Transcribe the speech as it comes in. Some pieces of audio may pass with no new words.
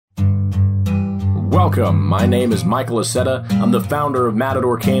Welcome, my name is Michael Aceta. I'm the founder of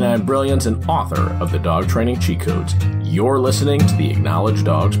Matador Canine Brilliance and author of the Dog Training Cheat Codes. You're listening to the Acknowledge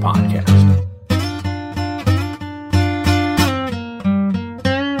Dogs podcast.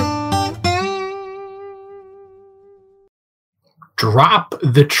 Drop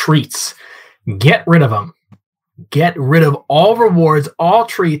the treats. Get rid of them. Get rid of all rewards, all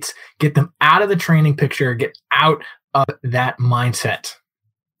treats. Get them out of the training picture. Get out of that mindset.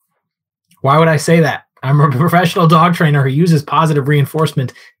 Why would I say that? I'm a professional dog trainer who uses positive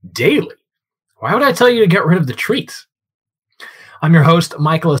reinforcement daily. Why would I tell you to get rid of the treats? I'm your host,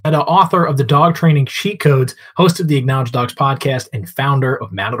 Michael Aceta, author of the Dog Training Cheat Codes, host of the Acknowledge Dogs podcast, and founder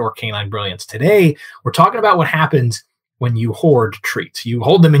of Matador Canine Brilliance. Today, we're talking about what happens when you hoard treats. You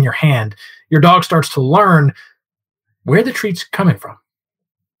hold them in your hand. Your dog starts to learn where the treats are coming from,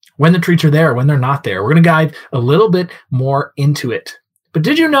 when the treats are there, when they're not there. We're going to dive a little bit more into it. But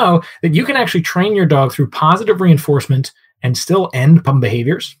did you know that you can actually train your dog through positive reinforcement and still end problem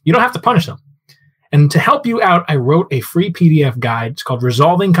behaviors? You don't have to punish them. And to help you out, I wrote a free PDF guide. It's called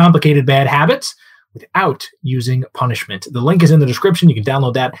Resolving Complicated Bad Habits Without Using Punishment. The link is in the description. You can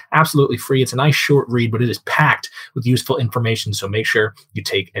download that absolutely free. It's a nice short read, but it is packed with useful information, so make sure you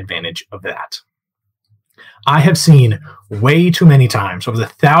take advantage of that. I have seen way too many times over the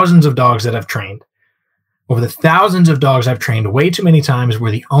thousands of dogs that I've trained, way too many times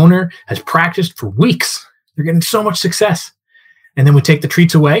where the owner has practiced for weeks. They're getting so much success. And then we take the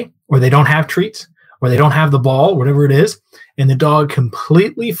treats away, or they don't have treats, or they don't have the ball, whatever it is, and the dog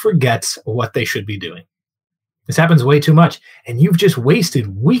completely forgets what they should be doing. This happens way too much. And you've just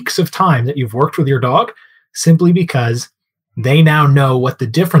wasted weeks of time that you've worked with your dog simply because they now know what the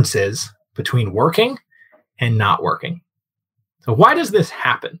difference is between working and not working. So why does this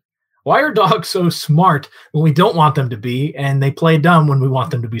happen? Why are dogs so smart when we don't want them to be, and they play dumb when we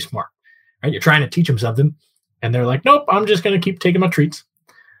want them to be smart? Right? You're trying to teach them something, and they're like, nope, I'm just going to keep taking my treats.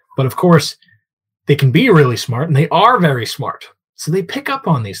 But of course, they can be really smart, and they are very smart. So they pick up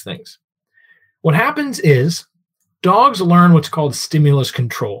on these things. What happens is dogs learn what's called stimulus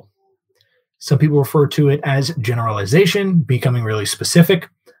control. Some people refer to it as generalization, becoming really specific.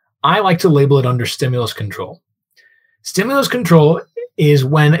 I like to label it under stimulus control. Stimulus control is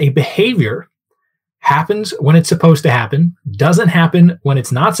when a behavior happens when it's supposed to happen, doesn't happen when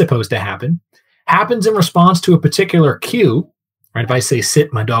it's not supposed to happen, happens in response to a particular cue, right? If I say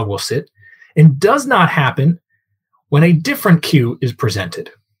sit, my dog will sit, and does not happen when a different cue is presented.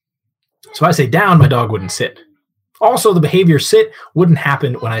 So if I say down, my dog wouldn't sit. Also, the behavior sit wouldn't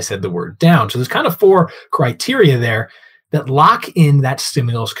happen when I said the word down. So there's kind of 4 criteria there that lock in that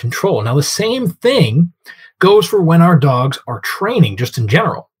stimulus control. Now, the same thing goes for when our dogs are training, just in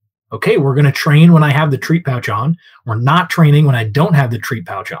general. Okay, we're going to train when I have the treat pouch on. We're not training when I don't have the treat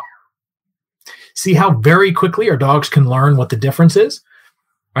pouch on. See how very quickly our dogs can learn what the difference is?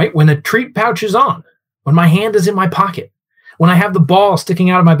 Right? When the treat pouch is on, when my hand is in my pocket, when I have the ball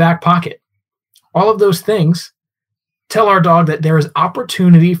sticking out of my back pocket, all of those things tell our dog that there is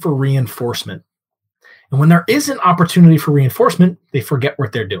opportunity for reinforcement. And when there isn't opportunity for reinforcement, they forget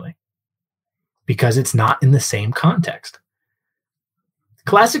what they're doing because it's not in the same context. The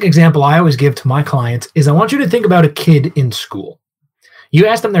classic example I always give to my clients is I want you to think about a kid in school. You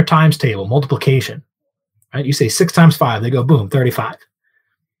ask them their times table, multiplication, right? You say 6 times 5, they go, boom, 35.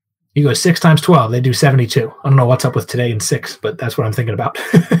 You go 6 times 12, they do 72. I don't know what's up with today and 6, but that's what I'm thinking about.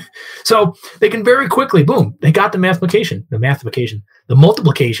 So they can very quickly, boom, they got the multiplication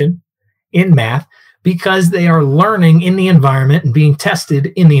in math because they are learning in the environment and being tested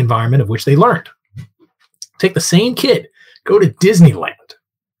in the environment of which they learned. Take the same kid, go to Disneyland,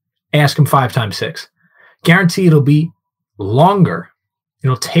 ask them 5 times 6. Guarantee it'll be longer.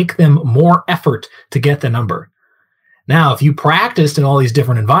 It'll take them more effort to get the number. Now, if you practiced in all these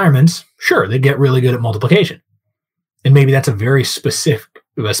different environments, sure, they'd get really good at multiplication. And maybe that's a very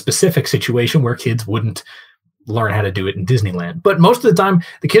specific situation where kids wouldn't learn how to do it in Disneyland. But most of the time,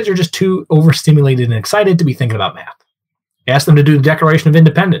 the kids are just too overstimulated and excited to be thinking about math. Ask them to do the Declaration of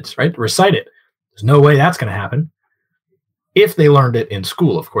Independence, right? Recite it. There's no way that's going to happen. If they learned it in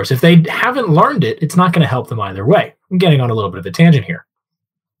school, of course. If they haven't learned it, it's not going to help them either way. I'm getting on a little bit of a tangent here.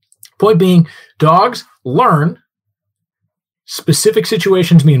 Point being, dogs learn specific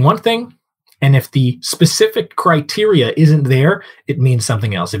situations mean one thing, and if the specific criteria isn't there, it means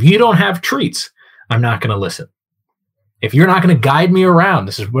something else. If you don't have treats, I'm not going to listen. If you're not going to guide me around,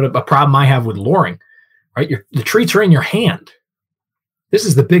 this is what a problem I have with luring, right? The treats are in your hand. This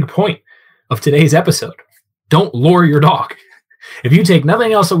is the big point of today's episode. Don't lure your dog. If you take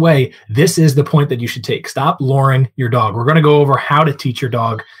nothing else away, this is the point that you should take. Stop luring your dog. We're going to go over how to teach your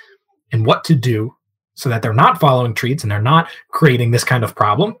dog and what to do so that they're not following treats and they're not creating this kind of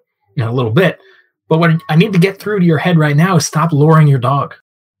problem in a little bit. But what I need to get through to your head right now is stop luring your dog.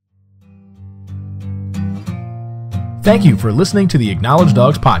 Thank you for listening to the Acknowledge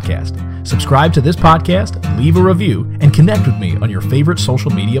Dogs podcast. Subscribe to this podcast, leave a review, and connect with me on your favorite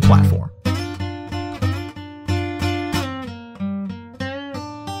social media platform.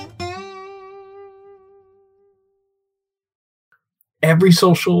 Every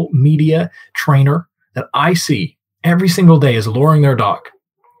social media trainer that I see every single day is luring their dog.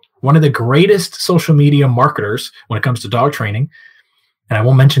 One of the greatest social media marketers when it comes to dog training, and I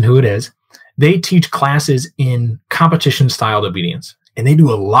won't mention who it is, they teach classes in competition-styled obedience, and they do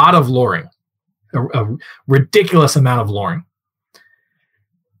a lot of luring, a ridiculous amount of luring.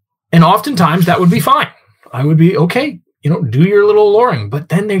 And oftentimes that would be fine. I would be, okay, do your little luring, but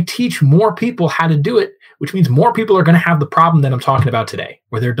then they teach more people how to do it, which means more people are going to have the problem that I'm talking about today,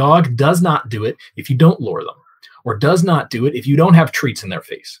 where their dog does not do it if you don't lure them, or does not do it if you don't have treats in their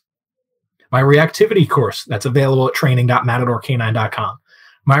face. My reactivity course that's available at training.matadorcanine.com.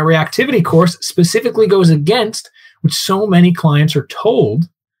 My reactivity course specifically goes against what so many clients are told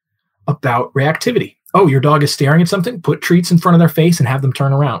about reactivity. Oh, your dog is staring at something? Put treats in front of their face and have them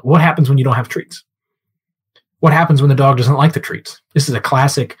turn around. What happens when you don't have treats? What happens when the dog doesn't like the treats? This is a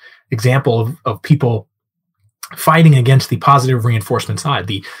classic example of people fighting against the positive reinforcement side,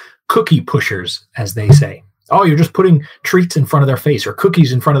 the cookie pushers, as they say. Oh, you're just putting treats in front of their face or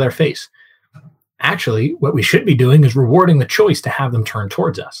cookies in front of their face. Actually, what we should be doing is rewarding the choice to have them turn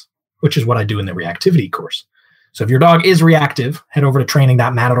towards us, which is what I do in the reactivity course. So if your dog is reactive, head over to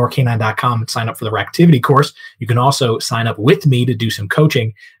training.matadorcanine.com and sign up for the reactivity course. You can also sign up with me to do some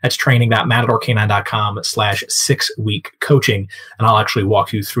coaching. That's training.matadorcanine.com/6-week coaching. And I'll actually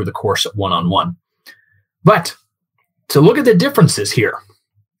walk you through the course one-on-one. But to look at the differences here,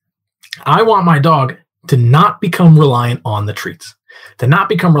 I want my dog to not become reliant on the treats, to not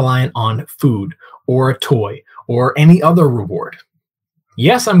become reliant on food or a toy or any other reward.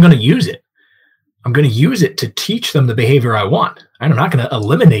 Yes, I'm going to use it. I'm going to use it to teach them the behavior I want. I'm not going to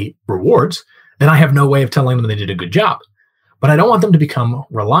eliminate rewards. Then I have no way of telling them they did a good job. But I don't want them to become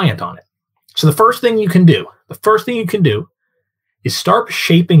reliant on it. So the first thing you can do is start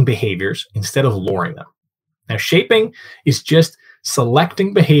shaping behaviors instead of luring them. Now, shaping is just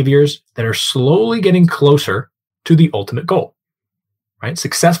selecting behaviors that are slowly getting closer to the ultimate goal, right?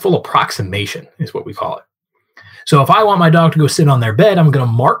 Successful approximation is what we call it. So if I want my dog to go sit on their bed, I'm going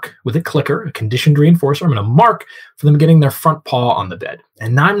to mark with a clicker, a conditioned reinforcer. I'm going to mark for them getting their front paw on the bed.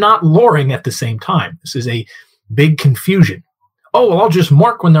 And I'm not luring at the same time. This is a big confusion. Oh, well, I'll just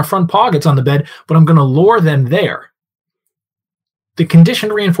mark when their front paw gets on the bed, but I'm going to lure them there. The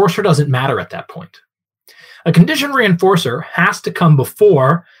conditioned reinforcer doesn't matter at that point. A conditioned reinforcer has to come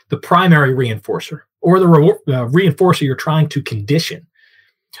before the primary reinforcer or the reinforcer you're trying to condition.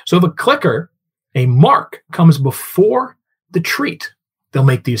 So if a clicker, a mark, comes before the treat, they'll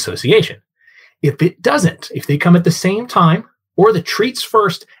make the association. If it doesn't, if they come at the same time or the treats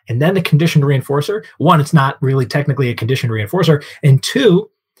first and then the conditioned reinforcer, one, it's not really technically a conditioned reinforcer, and two,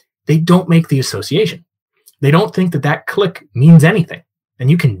 they don't make the association. They don't think that that click means anything. And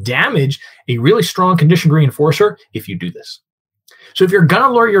you can damage a really strong conditioned reinforcer if you do this. So if you're going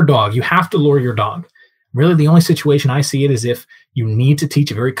to lure your dog, you have to lure your dog. Really, the only situation I see it is if you need to teach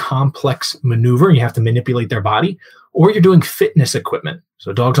a very complex maneuver, you have to manipulate their body, or you're doing fitness equipment.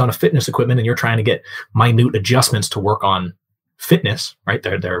 So dog's on a fitness equipment and you're trying to get minute adjustments to work on fitness, right?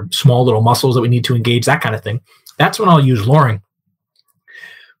 They're small little muscles that we need to engage, that kind of thing. That's when I'll use luring.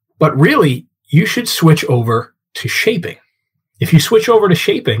 But really, you should switch over to shaping. If you switch over to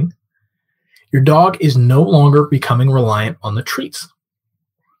shaping, your dog is no longer becoming reliant on the treats.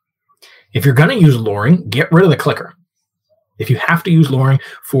 If you're going to use luring, get rid of the clicker. If you have to use luring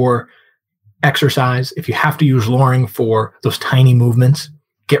for exercise, if you have to use luring for those tiny movements,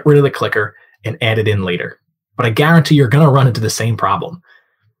 get rid of the clicker and add it in later. But I guarantee you're going to run into the same problem,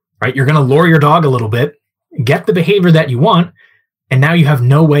 right? You're going to lure your dog a little bit, get the behavior that you want, and now you have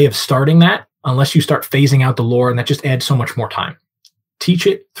no way of starting that unless you start phasing out the lure, and that just adds so much more time. Teach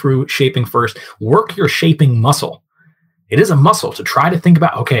it through shaping first. Work your shaping muscle. It is a muscle to try to think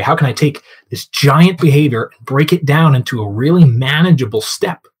about, okay, how can I take this giant behavior and break it down into a really manageable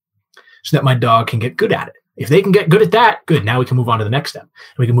step so that my dog can get good at it? If they can get good at that, good. Now we can move on to the next step.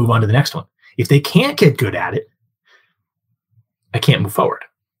 And we can move on to the next one. If they can't get good at it, I can't move forward.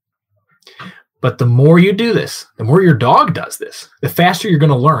 But the more you do this, the more your dog does this, the faster you're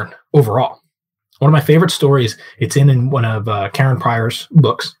going to learn overall. One of my favorite stories, it's in one of Karen Pryor's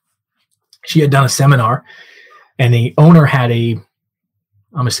books. She had done a seminar, and the owner had I'm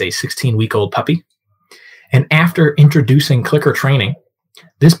going to say 16-week-old puppy. And after introducing clicker training,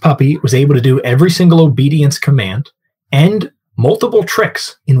 this puppy was able to do every single obedience command and multiple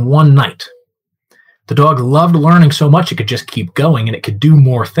tricks in one night. The dog loved learning so much it could just keep going and it could do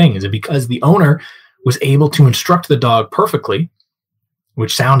more things. And because the owner was able to instruct the dog perfectly,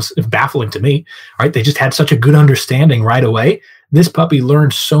 which sounds baffling to me, right? They just had such a good understanding right away. This puppy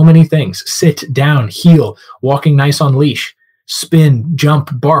learned so many things: sit, down, heel, walking nice on leash, spin, jump,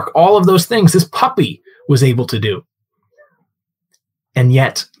 bark, all of those things this puppy was able to do. And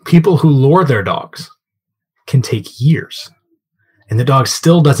yet people who lure their dogs can take years, and the dog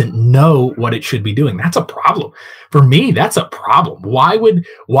still doesn't know what it should be doing. That's a problem. For me, that's a problem. Why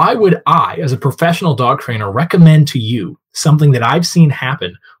would I, as a professional dog trainer, recommend to you something that I've seen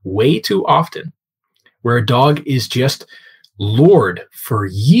happen way too often, where a dog is just lured for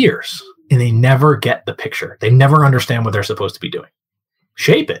years and they never get the picture? They never understand what they're supposed to be doing.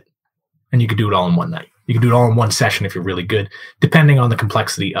 Shape it, and you could do it all in one night. You can do it all in one session if you're really good, depending on the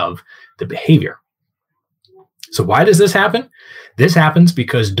complexity of the behavior. So why does this happen? This happens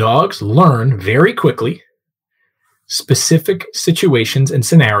because dogs learn very quickly specific situations and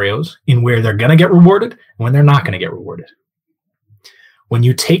scenarios in where they're going to get rewarded and when they're not going to get rewarded. When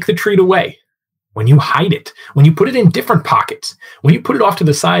you take the treat away, when you hide it, when you put it in different pockets, when you put it off to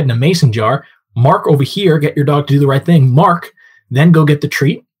the side in a mason jar, mark over here, get your dog to do the right thing, mark, then go get the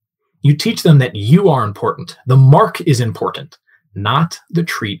treat. You teach them that you are important. The mark is important, not the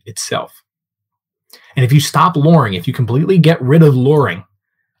treat itself. And if you stop luring, if you completely get rid of luring,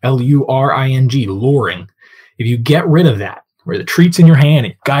 L-U-R-I-N-G, luring, if you get rid of that, where the treat's in your hand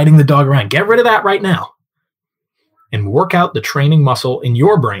and guiding the dog around, get rid of that right now and work out the training muscle in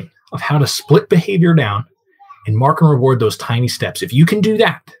your brain of how to split behavior down and mark and reward those tiny steps. If you can do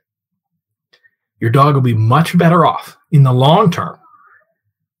that, your dog will be much better off in the long term,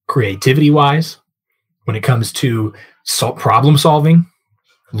 creativity-wise, when it comes to problem solving,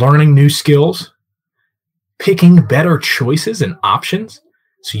 learning new skills, picking better choices and options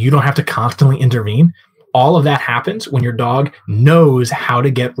so you don't have to constantly intervene. All of that happens when your dog knows how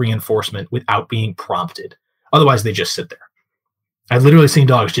to get reinforcement without being prompted. Otherwise, they just sit there. I've literally seen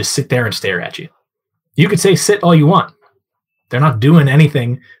dogs just sit there and stare at you. You could say sit all you want. They're not doing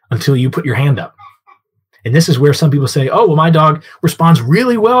anything until you put your hand up. And this is where some people say, oh, well, my dog responds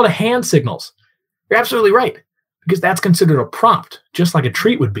really well to hand signals. You're absolutely right, because that's considered a prompt, just like a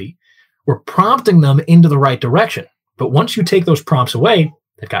treat would be. We're prompting them into the right direction. But once you take those prompts away,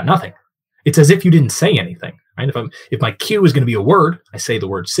 they've got nothing. It's as if you didn't say anything, right? If my cue is going to be a word, I say the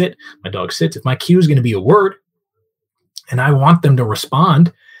word sit, my dog sits. If my cue is going to be a word and I want them to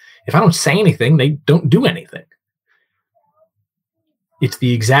respond, if I don't say anything, they don't do anything. It's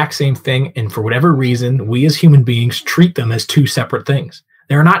the exact same thing. And for whatever reason, we as human beings treat them as two separate things.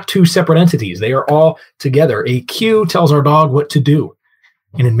 They are not two separate entities. They are all together. A cue tells our dog what to do.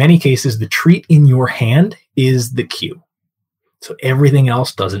 And in many cases, the treat in your hand is the cue. So everything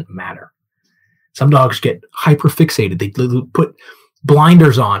else doesn't matter. Some dogs get hyperfixated. They put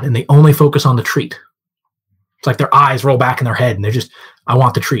blinders on and they only focus on the treat. It's like their eyes roll back in their head and they're just, I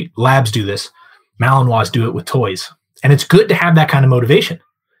want the treat. Labs do this. Malinois do it with toys. And it's good to have that kind of motivation.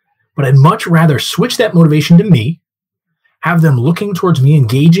 But I'd much rather switch that motivation to me, have them looking towards me,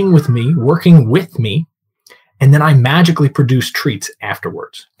 engaging with me, working with me, and then I magically produce treats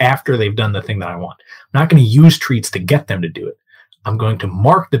afterwards, after they've done the thing that I want. I'm not going to use treats to get them to do it. I'm going to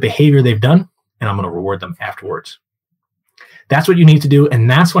mark the behavior they've done, and I'm going to reward them afterwards. That's what you need to do, and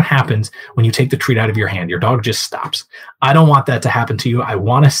that's what happens when you take the treat out of your hand. Your dog just stops. I don't want that to happen to you. I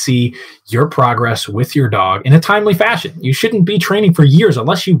want to see your progress with your dog in a timely fashion. You shouldn't be training for years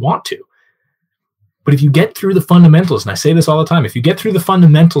unless you want to. But if you get through the fundamentals, and I say this all the time, if you get through the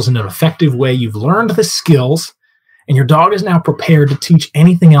fundamentals in an effective way, you've learned the skills, and your dog is now prepared to teach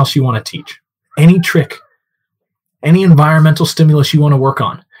anything else you want to teach. Any trick, any environmental stimulus you want to work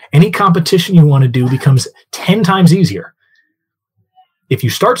on, any competition you want to do becomes 10 times easier. If you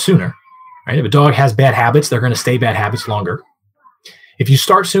start sooner, right? If a dog has bad habits, they're going to stay bad habits longer. If you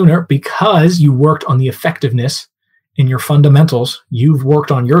start sooner because you worked on the effectiveness in your fundamentals, you've worked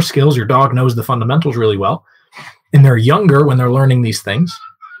on your skills, your dog knows the fundamentals really well, and they're younger when they're learning these things.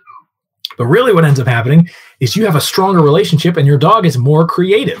 But really what ends up happening is you have a stronger relationship and your dog is more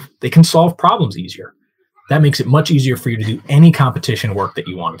creative. They can solve problems easier. That makes it much easier for you to do any competition work that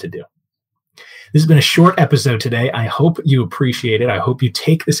you wanted to do. This has been a short episode today. I hope you appreciate it. I hope you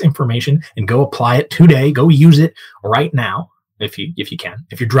take this information and go apply it today. Go use it right now if you can.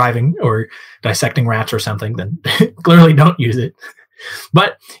 If you're driving or dissecting rats or something, then clearly don't use it.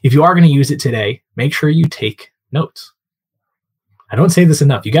 But if you are going to use it today, make sure you take notes. I don't say this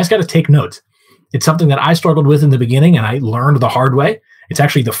enough. You guys got to take notes. It's something that I struggled with in the beginning and I learned the hard way. It's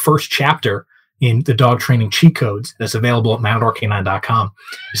actually the first chapter in the dog training cheat codes that's available at matadorcanine.com.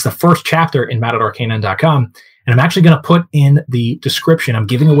 It's the first chapter in matadorcanine.com. And I'm actually going to put in the description, I'm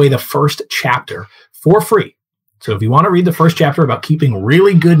giving away the first chapter for free. So if you want to read the first chapter about keeping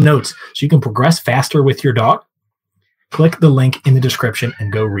really good notes so you can progress faster with your dog, click the link in the description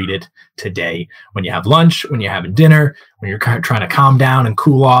and go read it today. When you have lunch, when you're having dinner, when you're trying to calm down and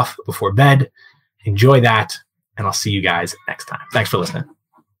cool off before bed, enjoy that. And I'll see you guys next time. Thanks for listening.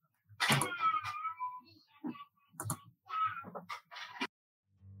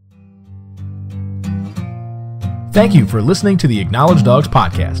 Thank you for listening to the Acknowledge Dogs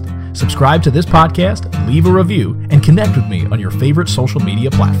podcast. Subscribe to this podcast, leave a review, and connect with me on your favorite social media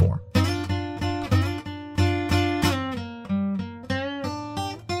platform.